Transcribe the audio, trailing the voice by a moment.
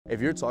If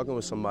you're talking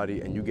with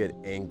somebody and you get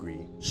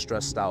angry,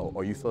 stressed out,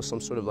 or you feel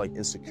some sort of like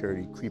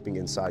insecurity creeping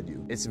inside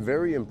you, it's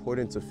very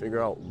important to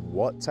figure out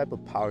what type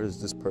of power does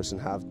this person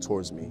have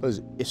towards me.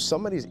 Because if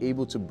somebody's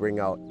able to bring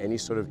out any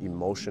sort of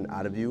emotion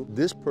out of you,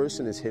 this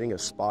person is hitting a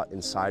spot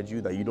inside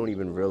you that you don't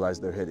even realize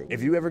they're hitting.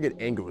 If you ever get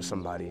angry with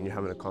somebody and you're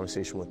having a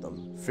conversation with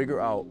them, figure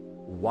out,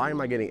 why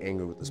am I getting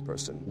angry with this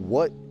person?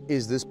 What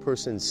is this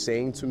person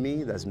saying to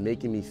me that's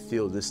making me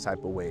feel this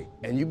type of way?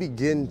 And you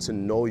begin to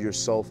know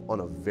yourself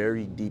on a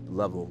very deep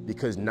level,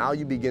 because now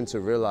you begin to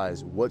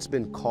realize what's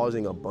been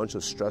causing a bunch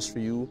of stress for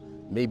you.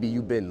 Maybe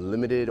you've been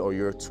limited or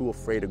you're too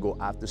afraid to go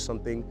after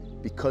something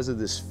because of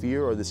this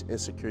fear or this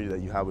insecurity that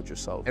you have with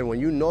yourself. And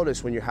when you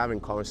notice when you're having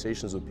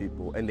conversations with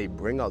people and they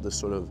bring out this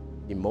sort of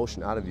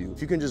emotion out of you,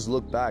 if you can just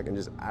look back and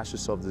just ask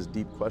yourself this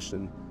deep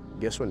question,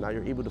 guess what? Now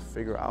you're able to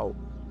figure out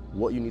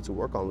what you need to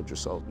work on with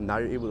yourself. Now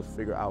you're able to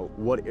figure out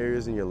what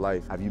areas in your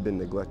life have you been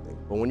neglecting.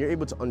 But when you're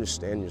able to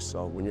understand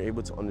yourself, when you're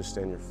able to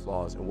understand your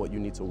flaws and what you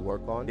need to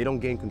work on, they don't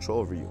gain control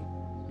over you.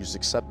 You just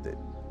accept it.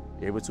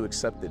 You're able to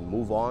accept it,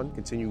 move on,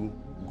 continue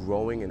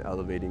growing and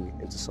elevating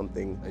into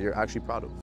something that you're actually proud of.